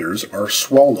 inhibitors are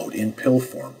swallowed in pill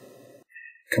form.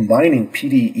 Combining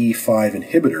PDE5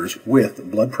 inhibitors with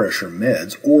blood pressure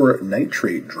meds or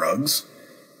nitrate drugs,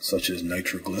 such as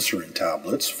nitroglycerin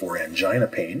tablets for angina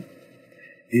pain,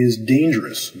 is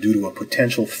dangerous due to a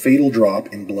potential fatal drop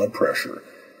in blood pressure,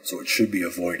 so it should be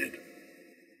avoided.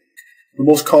 The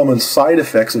most common side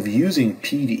effects of using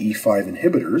PDE5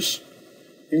 inhibitors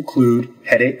include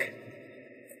headache,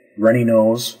 runny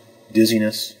nose,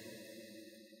 dizziness,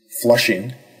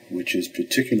 flushing, which is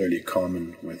particularly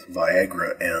common with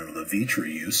Viagra and Levitra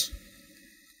use,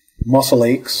 muscle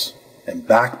aches and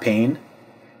back pain,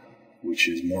 which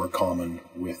is more common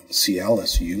with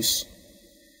Cialis use,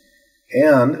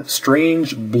 and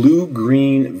strange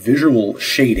blue-green visual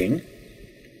shading,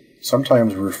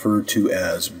 sometimes referred to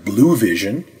as blue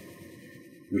vision,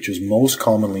 which is most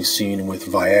commonly seen with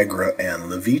Viagra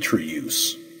and Levitra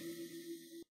use.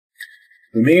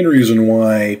 The main reason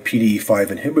why PDE5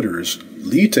 inhibitors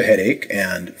lead to headache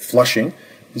and flushing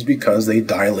is because they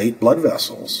dilate blood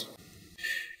vessels.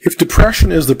 If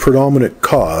depression is the predominant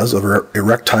cause of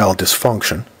erectile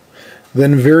dysfunction,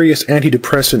 then various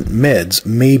antidepressant meds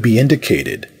may be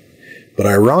indicated. But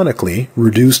ironically,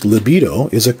 reduced libido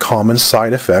is a common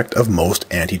side effect of most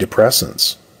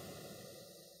antidepressants.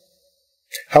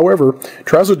 However,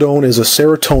 trazodone is a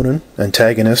serotonin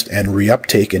antagonist and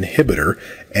reuptake inhibitor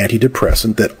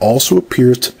antidepressant that also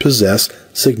appears to possess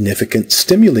significant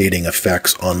stimulating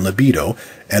effects on libido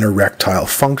and erectile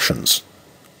functions.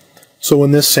 So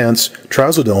in this sense,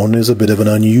 trazodone is a bit of an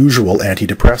unusual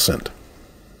antidepressant.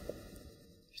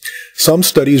 Some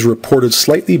studies reported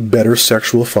slightly better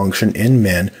sexual function in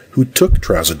men who took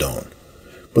trazodone,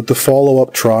 but the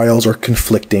follow-up trials are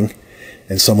conflicting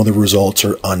and some of the results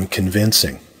are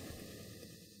unconvincing.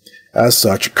 As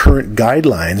such, current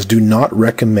guidelines do not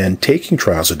recommend taking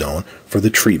trazodone for the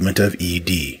treatment of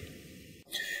ED.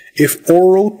 If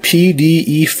oral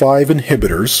PDE5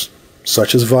 inhibitors,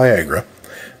 such as Viagra,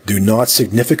 do not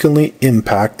significantly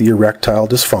impact the erectile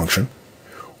dysfunction,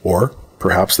 or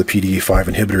perhaps the PDE5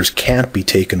 inhibitors can't be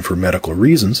taken for medical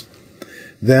reasons,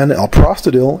 then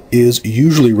alprostadil is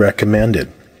usually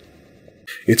recommended.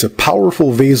 It's a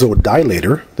powerful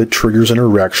vasodilator that triggers an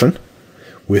erection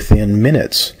within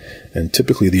minutes, and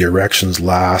typically the erections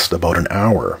last about an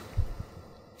hour.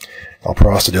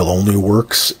 Alprostadil only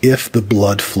works if the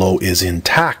blood flow is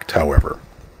intact, however.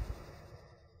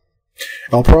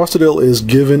 Alprostadil is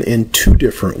given in two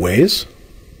different ways: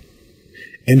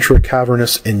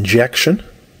 intracavernous injection,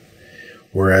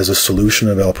 whereas a solution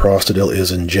of alprostadil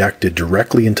is injected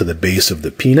directly into the base of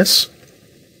the penis.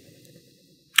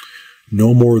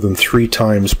 No more than 3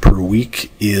 times per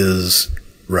week is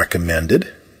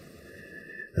recommended.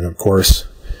 And of course,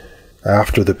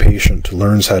 after the patient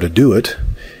learns how to do it,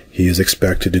 he is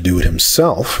expected to do it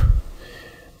himself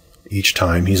each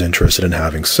time he's interested in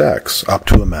having sex, up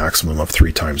to a maximum of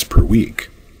 3 times per week.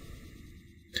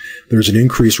 There's an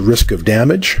increased risk of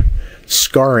damage,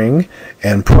 scarring,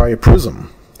 and priapism,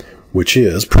 which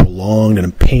is prolonged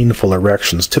and painful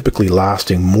erections typically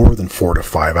lasting more than 4 to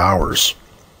 5 hours.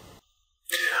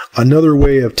 Another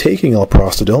way of taking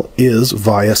alprostadil is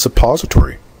via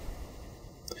suppository.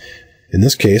 In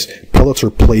this case, pellets are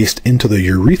placed into the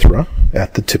urethra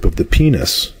at the tip of the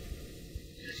penis.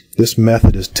 This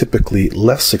method is typically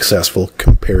less successful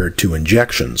compared to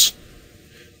injections,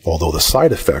 although the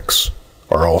side effects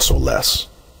are also less.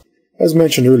 As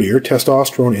mentioned earlier,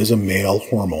 testosterone is a male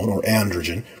hormone or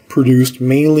androgen produced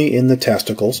mainly in the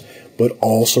testicles, but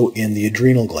also in the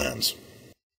adrenal glands.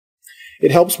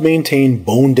 It helps maintain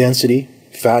bone density,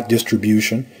 fat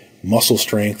distribution, muscle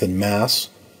strength and mass,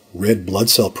 red blood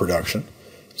cell production,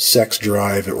 sex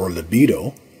drive or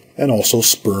libido, and also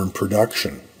sperm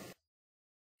production.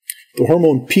 The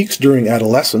hormone peaks during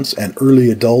adolescence and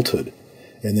early adulthood,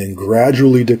 and then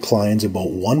gradually declines about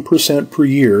 1% per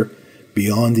year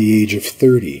beyond the age of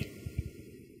 30.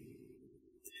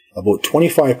 About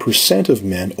 25% of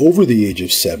men over the age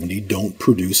of 70 don't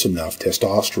produce enough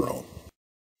testosterone.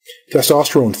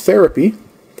 Testosterone therapy,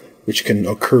 which can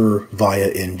occur via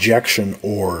injection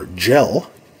or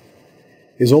gel,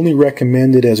 is only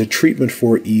recommended as a treatment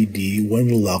for ED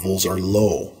when levels are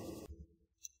low.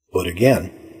 But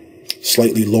again,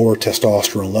 slightly lower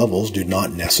testosterone levels do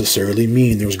not necessarily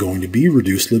mean there's going to be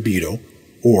reduced libido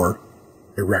or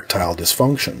erectile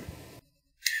dysfunction.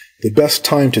 The best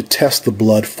time to test the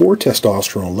blood for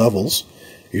testosterone levels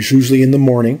is usually in the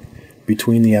morning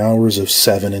between the hours of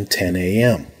 7 and 10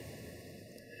 a.m.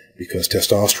 because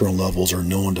testosterone levels are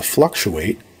known to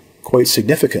fluctuate quite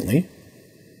significantly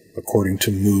according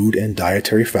to mood and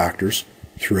dietary factors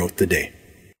throughout the day.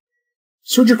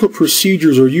 Surgical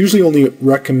procedures are usually only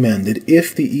recommended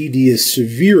if the ED is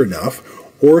severe enough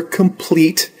or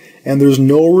complete and there's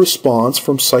no response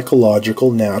from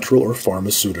psychological, natural, or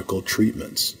pharmaceutical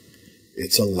treatments.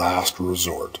 It's a last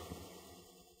resort.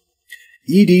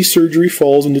 ED surgery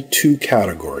falls into two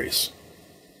categories.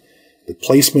 The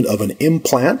placement of an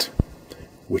implant,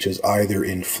 which is either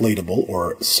inflatable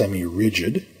or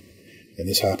semi-rigid, and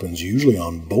this happens usually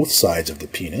on both sides of the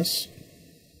penis,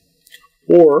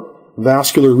 or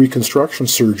vascular reconstruction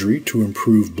surgery to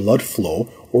improve blood flow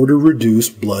or to reduce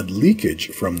blood leakage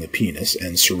from the penis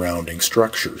and surrounding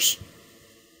structures.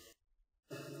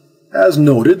 As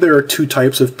noted, there are two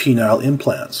types of penile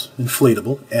implants,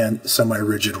 inflatable and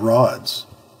semi-rigid rods.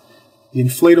 The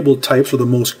inflatable types are the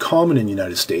most common in the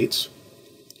United States,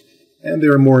 and they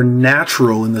are more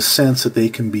natural in the sense that they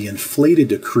can be inflated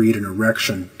to create an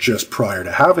erection just prior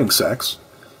to having sex,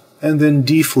 and then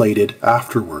deflated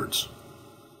afterwards.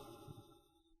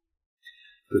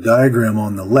 The diagram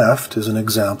on the left is an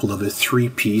example of a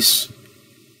three-piece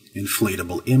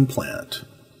inflatable implant.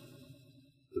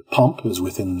 The pump is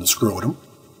within the scrotum.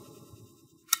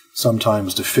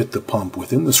 Sometimes to fit the pump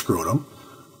within the scrotum,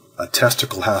 a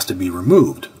testicle has to be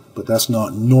removed, but that's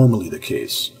not normally the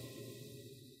case.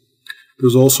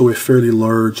 There's also a fairly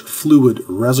large fluid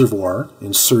reservoir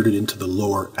inserted into the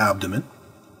lower abdomen.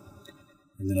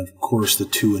 And then, of course, the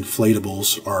two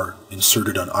inflatables are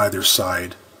inserted on either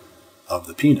side of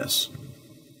the penis.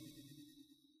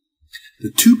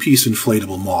 The two-piece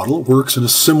inflatable model works in a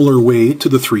similar way to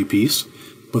the three-piece,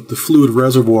 but the fluid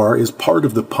reservoir is part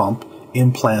of the pump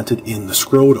implanted in the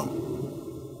scrotum.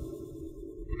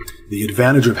 The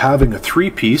advantage of having a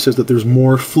three-piece is that there's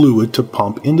more fluid to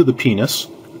pump into the penis,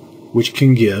 which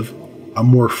can give a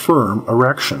more firm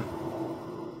erection.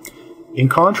 In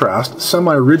contrast,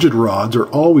 semi-rigid rods are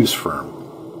always firm,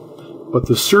 but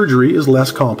the surgery is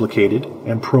less complicated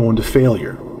and prone to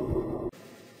failure.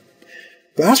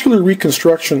 Vascular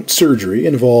reconstruction surgery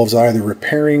involves either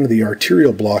repairing the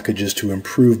arterial blockages to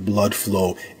improve blood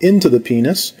flow into the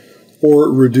penis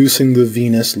or reducing the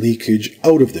venous leakage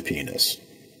out of the penis.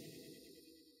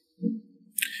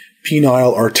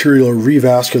 Penile arterial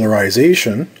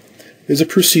revascularization is a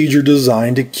procedure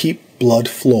designed to keep blood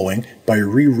flowing by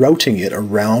rerouting it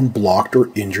around blocked or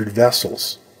injured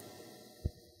vessels.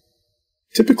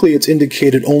 Typically, it's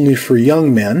indicated only for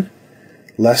young men,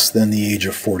 less than the age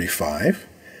of 45,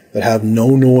 that have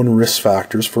no known risk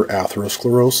factors for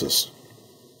atherosclerosis.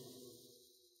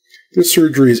 This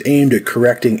surgery is aimed at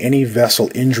correcting any vessel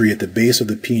injury at the base of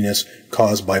the penis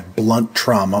caused by blunt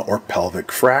trauma or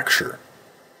pelvic fracture.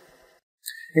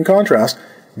 In contrast,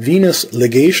 venous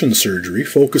ligation surgery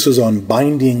focuses on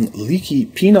binding leaky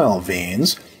penile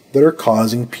veins that are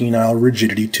causing penile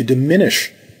rigidity to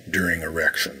diminish during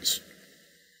erections.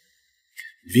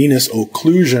 Venous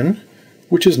occlusion,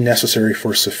 which is necessary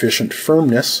for sufficient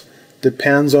firmness,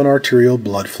 depends on arterial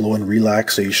blood flow and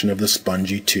relaxation of the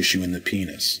spongy tissue in the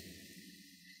penis.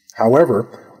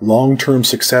 However, long-term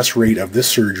success rate of this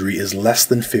surgery is less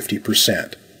than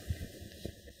 50%.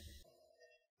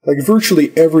 Like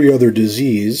virtually every other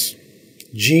disease,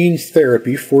 gene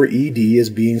therapy for ED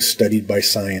is being studied by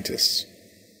scientists.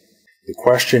 The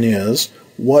question is,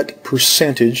 what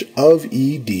percentage of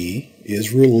ED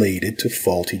is related to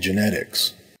faulty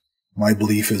genetics. My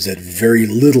belief is that very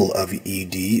little of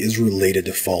ED is related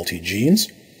to faulty genes,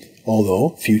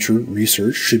 although future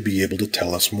research should be able to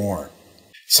tell us more.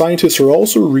 Scientists are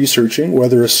also researching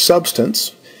whether a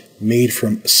substance made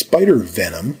from spider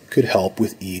venom could help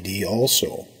with ED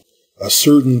also. A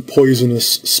certain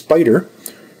poisonous spider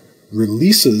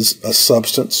releases a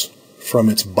substance from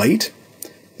its bite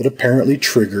that apparently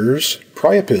triggers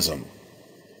priapism,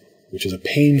 which is a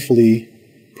painfully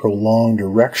prolonged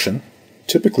erection,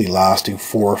 typically lasting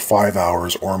 4 or 5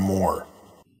 hours or more.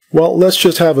 Well, let's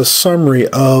just have a summary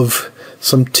of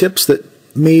some tips that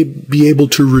may be able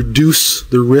to reduce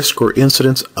the risk or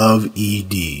incidence of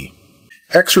ED.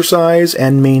 Exercise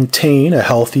and maintain a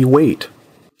healthy weight.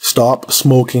 Stop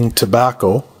smoking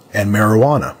tobacco and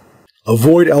marijuana.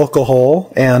 Avoid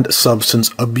alcohol and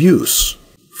substance abuse.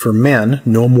 For men,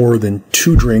 no more than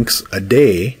 2 drinks a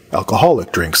day,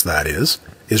 alcoholic drinks that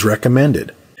is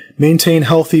recommended. Maintain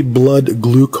healthy blood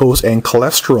glucose and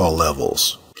cholesterol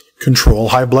levels. Control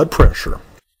high blood pressure.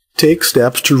 Take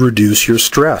steps to reduce your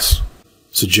stress.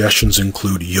 Suggestions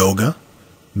include yoga,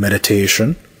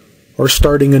 meditation, or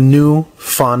starting a new,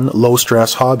 fun,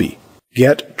 low-stress hobby.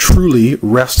 Get truly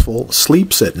restful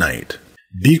sleeps at night.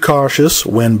 Be cautious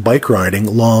when bike riding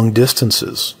long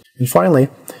distances. And finally,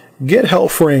 get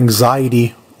help for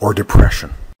anxiety or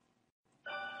depression.